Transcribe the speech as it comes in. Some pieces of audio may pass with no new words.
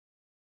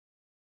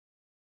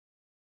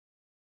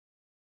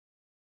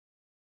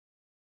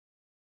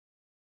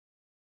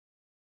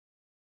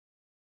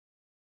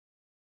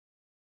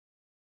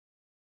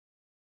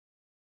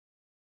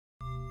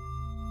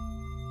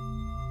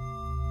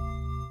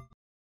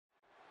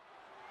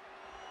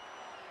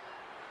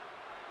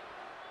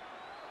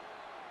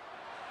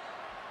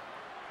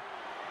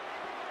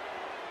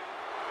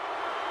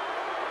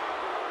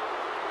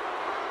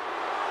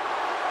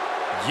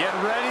Get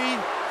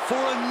ready for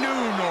a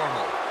new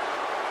normal.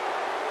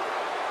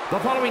 The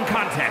following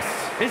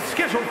contest is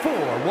scheduled for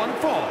one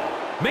fall.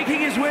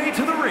 Making his way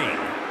to the ring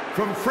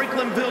from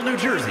Franklinville, New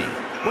Jersey,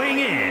 weighing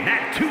in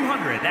at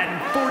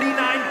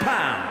 249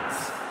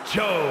 pounds,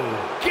 Joe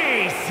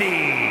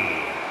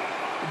Gacy.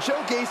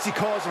 Joe Gacy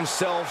calls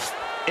himself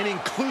an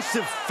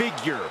inclusive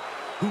figure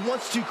who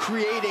wants to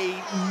create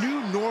a new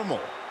normal.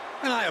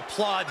 And I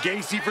applaud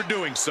Gacy for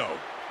doing so.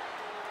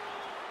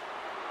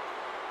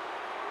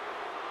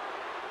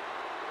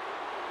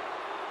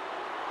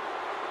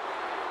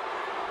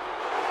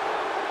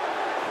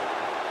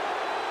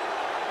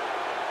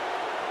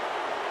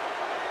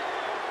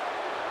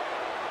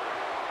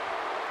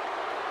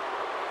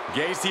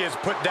 Gacy has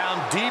put down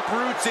deep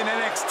roots in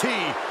NXT,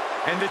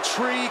 and the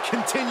tree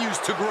continues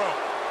to grow.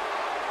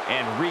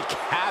 And wreak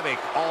havoc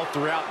all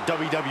throughout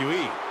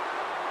WWE.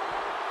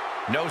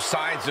 No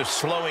signs of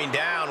slowing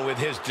down with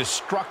his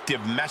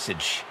destructive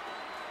message.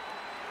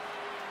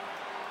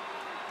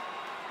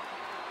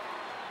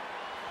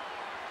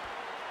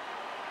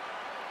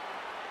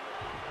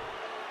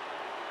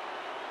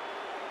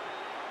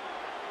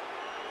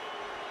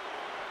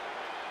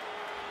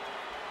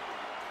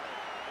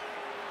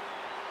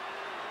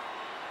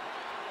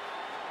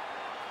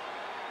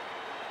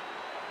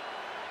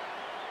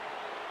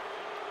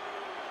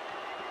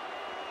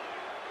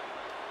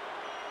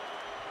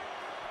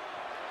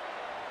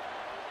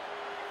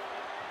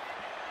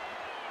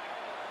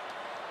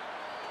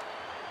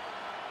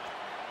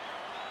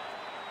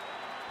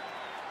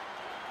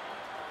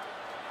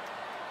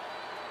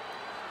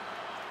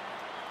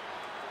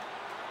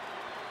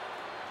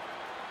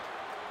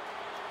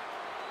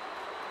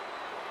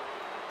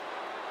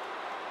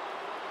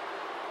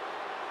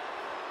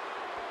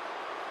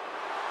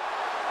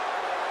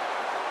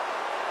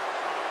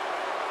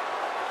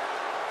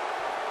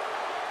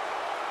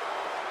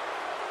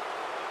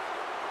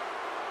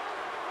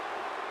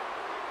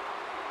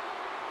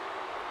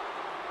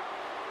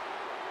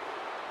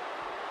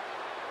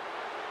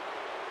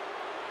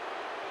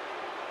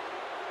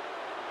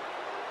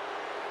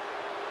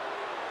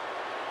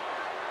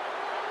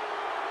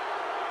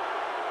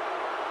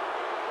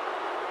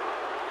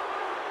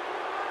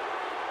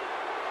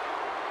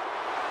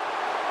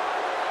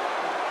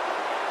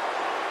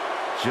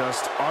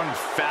 Just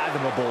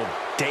unfathomable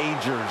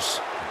dangers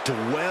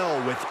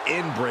dwell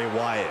within Bray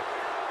Wyatt.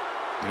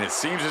 And it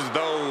seems as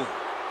though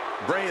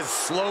Bray has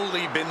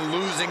slowly been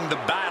losing the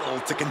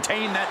battle to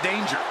contain that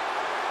danger.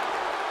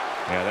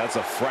 Yeah, that's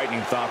a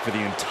frightening thought for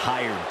the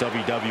entire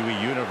WWE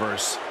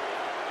Universe,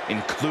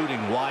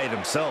 including Wyatt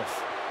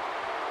himself.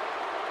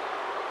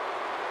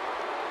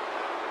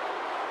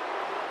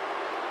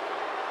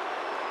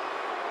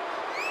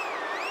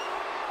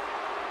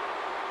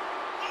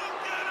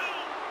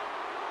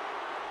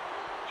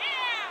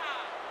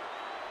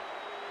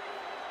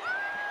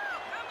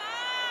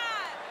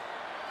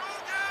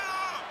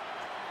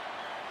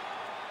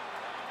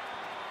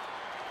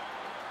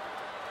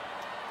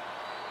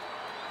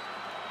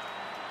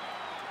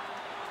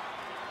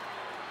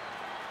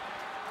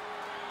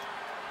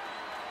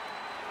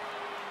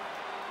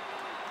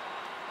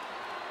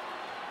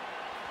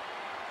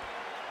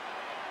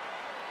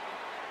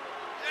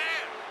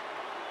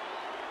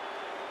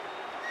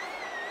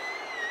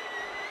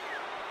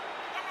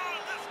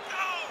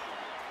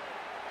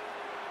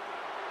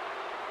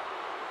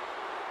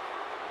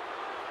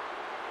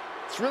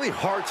 It's really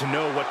hard to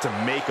know what to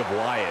make of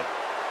Wyatt.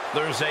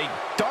 There's a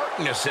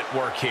darkness at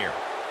work here.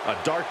 A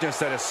darkness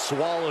that has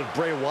swallowed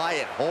Bray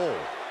Wyatt whole.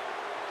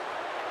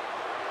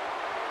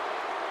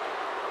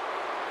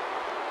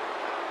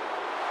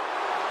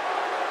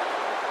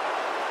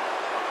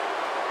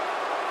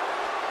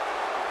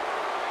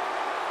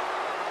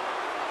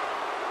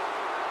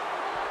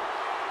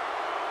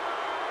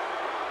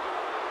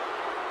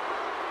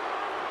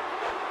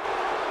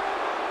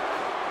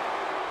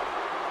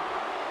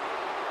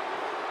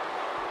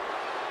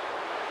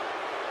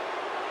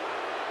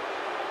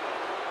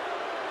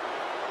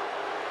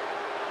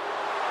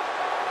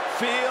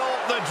 Feel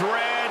the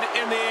dread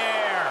in the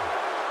air.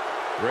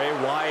 Bray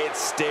Wyatt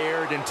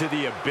stared into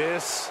the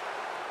abyss,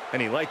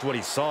 and he liked what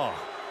he saw.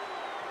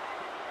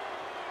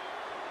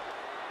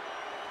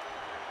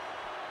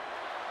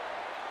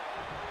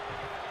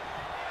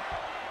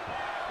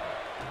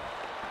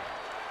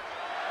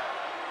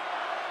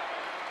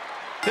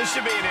 This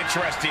should be an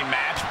interesting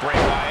match. Bray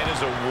Wyatt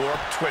is a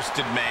warped,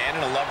 twisted man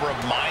and a lover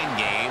of mind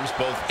games,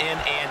 both in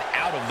and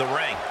out of the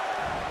ring.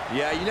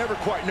 Yeah, you never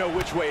quite know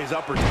which way is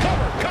up or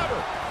down.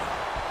 Cover!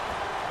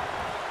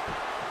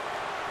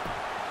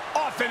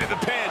 Off into the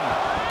pin.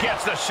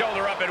 Gets the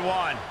shoulder up and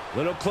one. A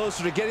little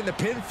closer to getting the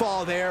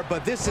pinfall there,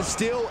 but this is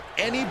still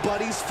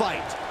anybody's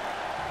fight.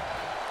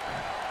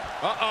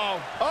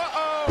 Uh-oh.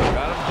 Uh-oh.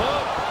 Got him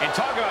hooked. And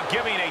talk about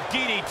giving a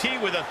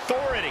DDT with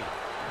authority.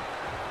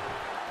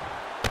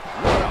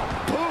 What a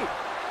boot.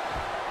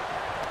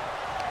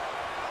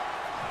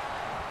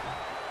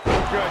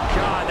 Good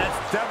God,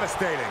 that's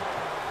devastating.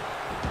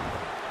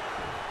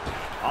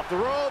 Off the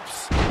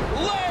ropes.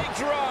 Leg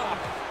drop.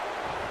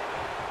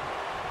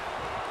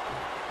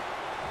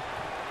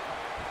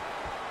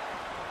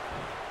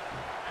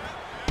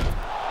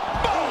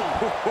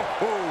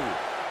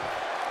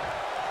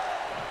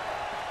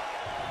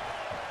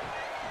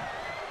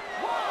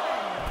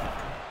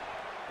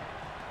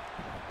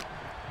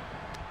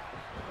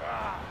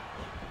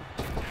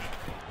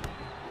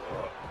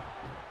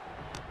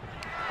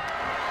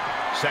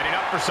 Setting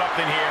up for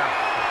something here.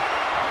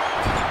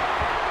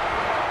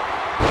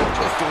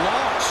 Just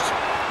launched.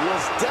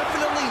 Was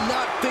definitely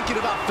not thinking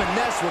about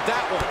finesse with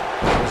that one.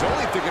 He was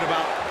only thinking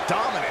about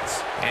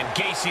dominance. And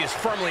Gacy is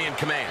firmly in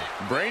command.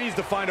 Bray needs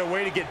to find a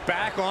way to get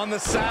back on the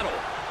saddle.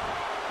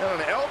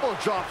 And an elbow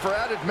drop for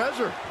added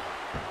measure.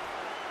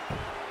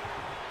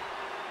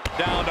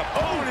 Down to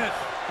opponent.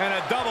 And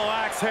a double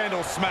axe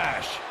handle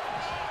smash.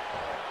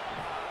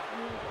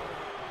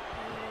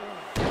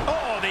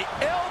 Oh, the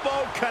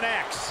elbow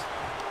connects.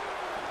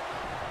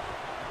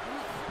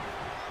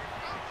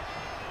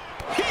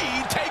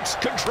 He takes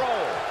control.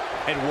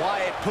 And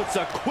Wyatt puts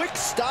a quick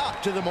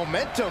stop to the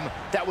momentum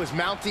that was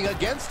mounting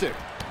against him.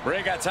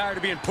 Bray got tired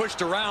of being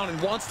pushed around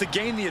and wants to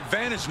gain the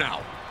advantage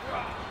now.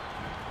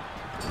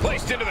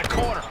 Placed into the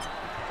corner.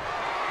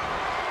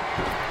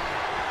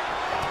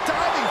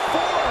 Diving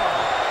forward.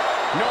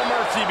 No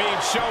mercy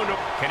being shown.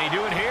 Can he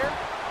do it here?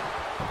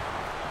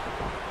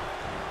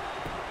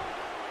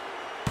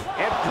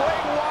 And Bray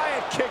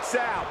Wyatt kicks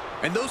out.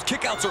 And those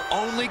kickouts are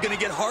only going to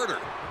get harder.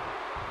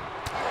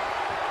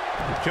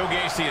 Joe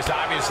Gacy is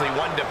obviously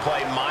one to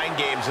play mind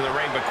games in the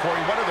ring, but Corey,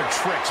 what other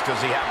tricks does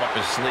he have up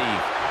his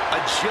sleeve?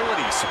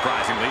 Agility,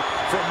 surprisingly.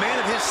 For a man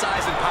of his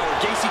size and power,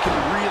 Gacy can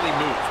really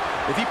move.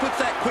 If he puts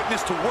that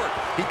quickness to work,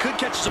 he could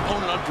catch his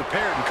opponent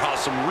unprepared and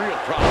cause some real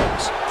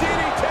problems.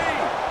 DDT!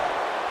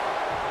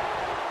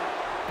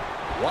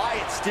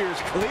 Wyatt steers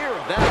clear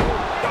of that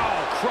one.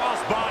 Oh,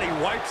 crossbody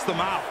wipes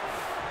them out.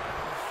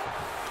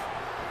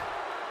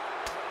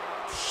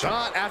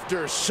 Shot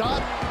after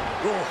shot.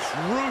 Oh,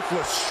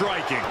 ruthless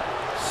striking.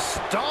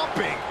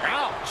 Stomping.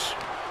 Ouch.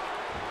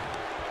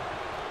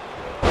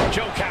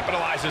 Joe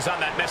capitalizes on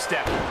that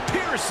misstep.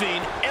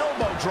 Piercing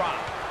elbow drop.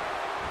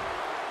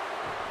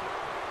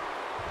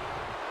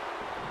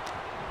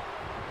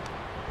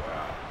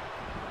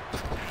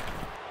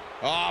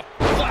 Oh,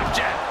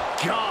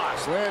 flapjack.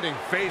 Gosh, landing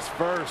face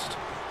first.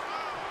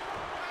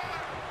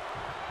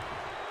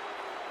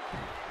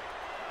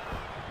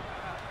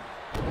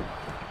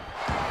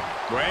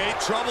 Great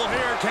trouble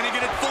here. Can he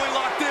get it fully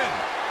locked in?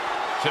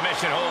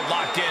 Submission hold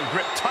locked in.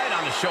 Grip tight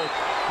on the shoulder.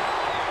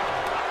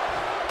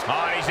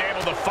 Oh, he's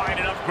able to find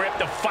enough grip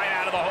to fight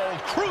out of the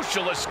hold.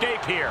 Crucial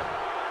escape here.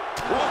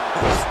 Whoa,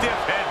 stiff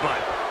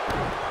headbutt.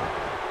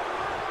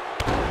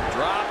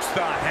 Drops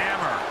the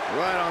hammer.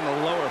 Right on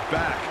the lower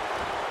back.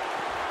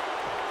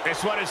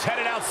 This one is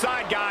headed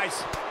outside,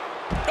 guys.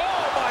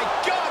 Oh, my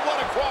God, what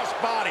a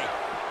crossbody.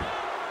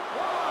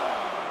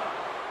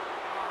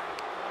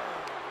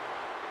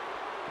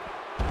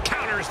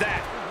 Counters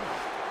that.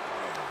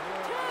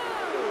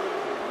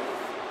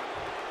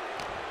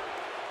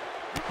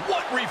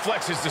 What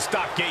reflexes to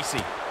stop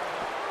Gacy?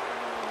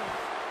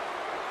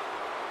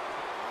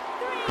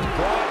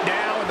 Brought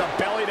down with the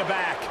belly to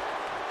back.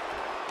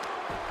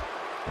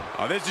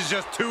 Oh, this is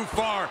just too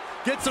far.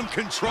 Get some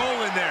control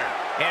in there.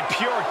 And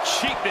pure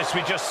cheapness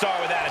we just saw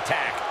with that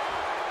attack.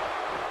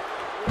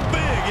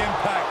 Big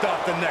impact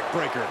off the neck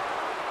breaker.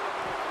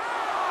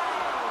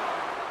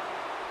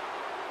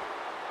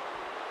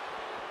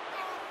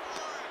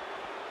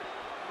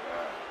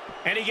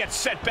 And he gets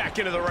set back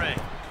into the ring.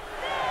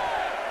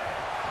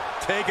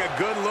 Take a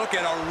good look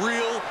at a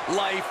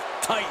real-life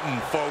Titan,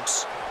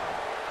 folks.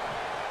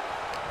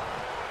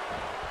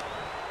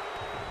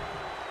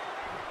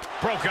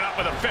 Broken up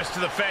with a fist to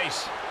the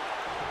face.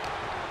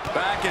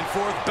 Back and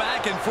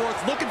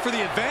forth, looking for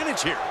the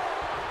advantage here.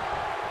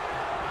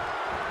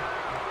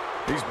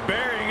 He's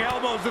burying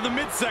elbows in the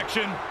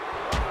midsection.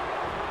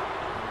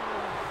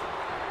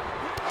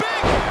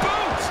 Big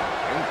boot!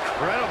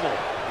 Incredible.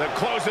 The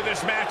close of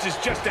this match is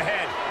just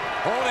ahead.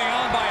 Holding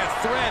on by a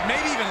thread,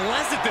 maybe even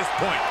less at this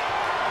point.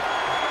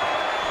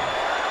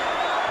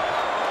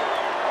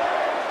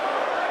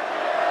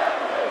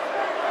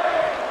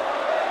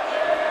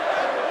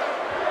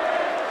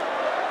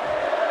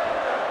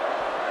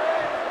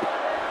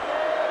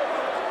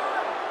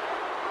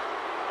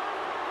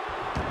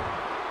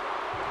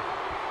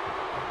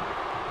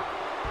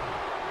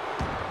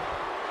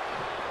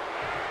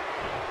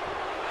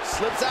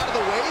 Slips out of the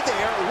way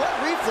there. What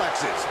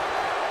reflexes?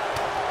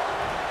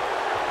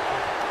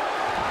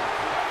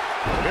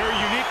 Very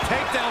unique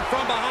takedown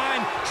from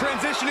behind,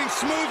 transitioning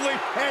smoothly.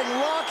 And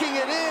locking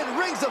it in.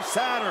 Rings of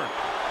Saturn.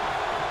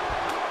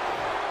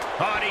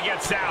 Oh, and he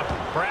gets out.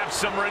 Perhaps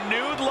some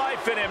renewed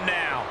life in him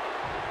now.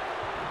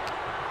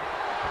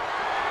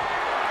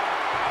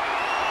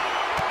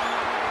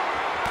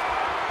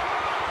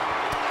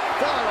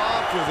 Fought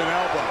off with an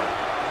elbow.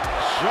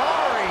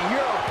 Jarring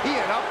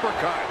European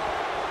uppercut.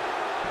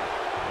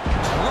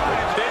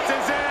 This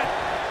is it.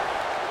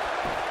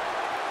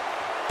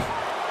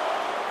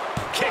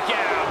 Kick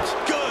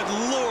out. Good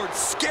Lord,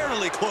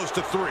 scarily close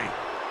to 3.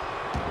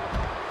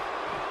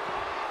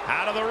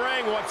 Out of the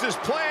ring. What's his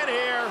plan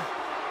here?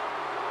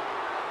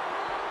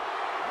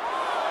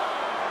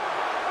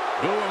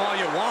 Boo him all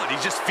you want.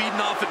 He's just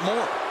feeding off it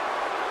more.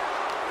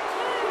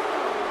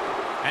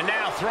 And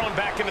now thrown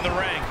back into the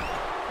ring.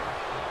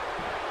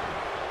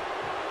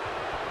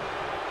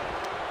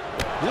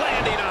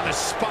 Landing on the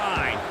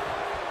spine.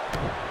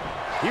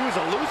 He was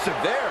elusive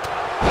there.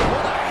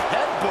 What a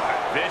headbutt.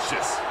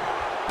 Vicious.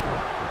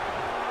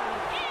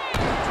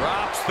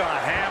 Drops the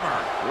hammer.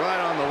 Right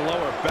on the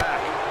lower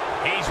back.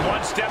 He's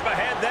one step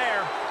ahead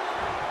there.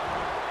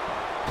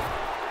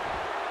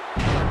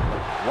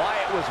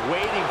 Wyatt was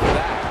waiting for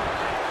that.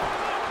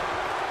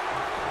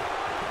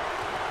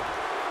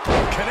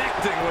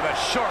 Connecting with a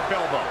sharp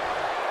elbow.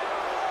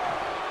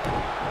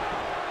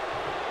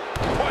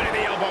 Point of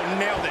the elbow,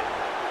 nailed it.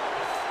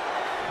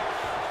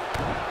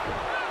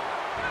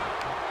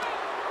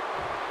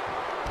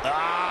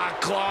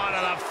 Claw to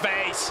the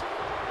face.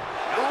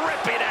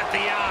 Ripping at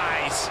the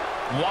eyes.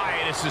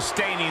 Wyatt is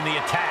sustaining the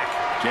attack.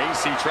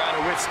 Gacy trying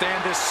to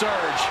withstand this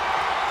surge.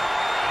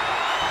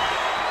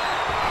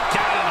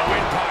 Down in the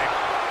windpipe.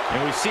 And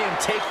we see him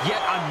take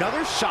yet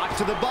another shot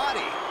to the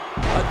body.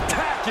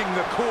 Attacking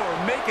the core,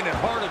 making it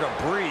harder to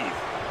breathe.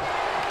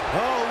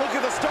 Oh, look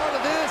at the start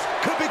of this.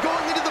 Could be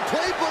going into the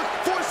playbook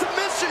for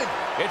submission.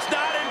 It's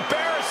not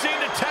embarrassing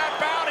to tap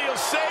out. He'll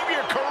save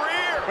your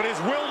career. But his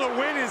will to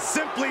win is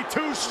simply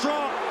too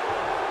strong.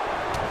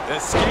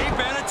 Escape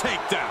and a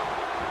takedown.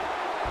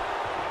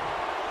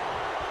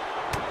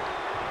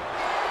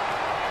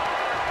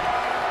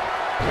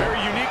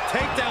 Very unique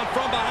takedown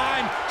from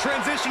behind,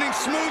 transitioning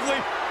smoothly.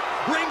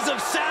 Rings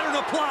of Saturn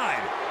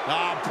applied.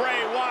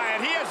 Bray Wyatt,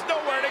 he has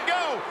nowhere to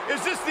go.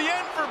 Is this the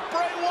end for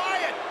Bray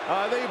Wyatt?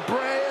 I think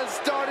Bray is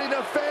starting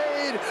to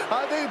fade.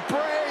 I think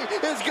Bray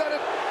is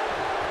gonna...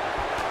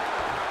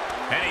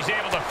 And he's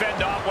able to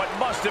fend off what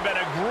must have been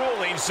a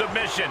grueling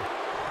submission.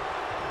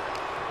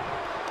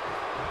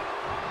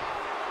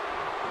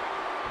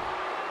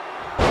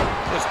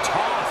 Just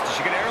tossed.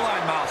 She get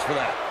airline miles for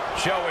that.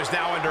 Show is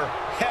now under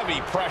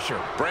heavy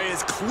pressure. Bray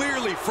has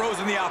clearly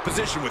frozen the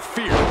opposition with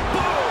fear.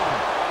 Boom!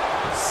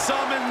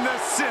 Summon the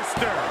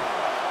sister.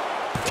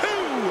 2!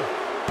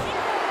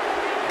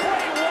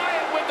 Bray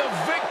Wyatt with the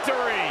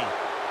victory.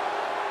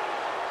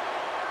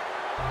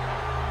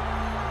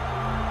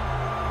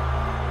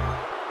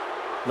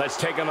 Let's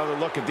take another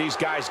look at these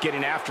guys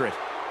getting after it.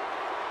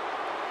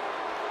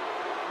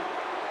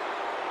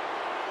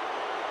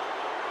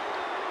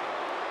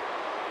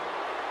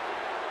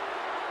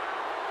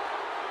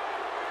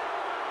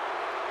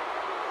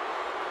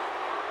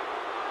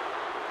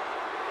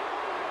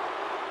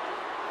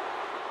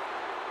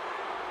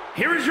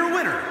 Here is your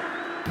winner,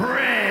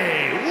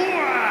 Bray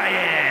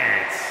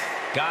Wyatt.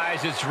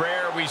 Guys, it's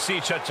rare we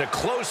see such a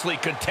closely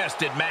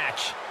contested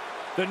match.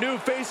 The new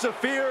face of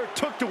fear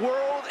took the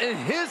world in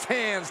his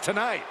hands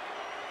tonight.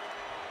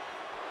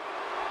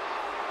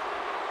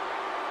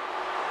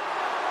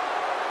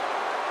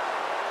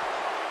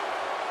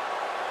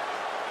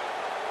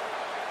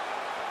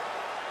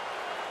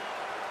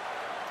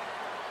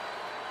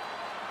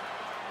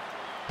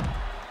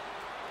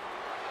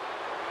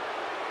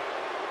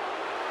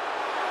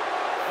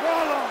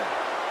 Follow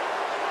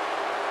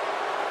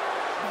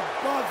the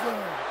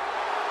buzzer.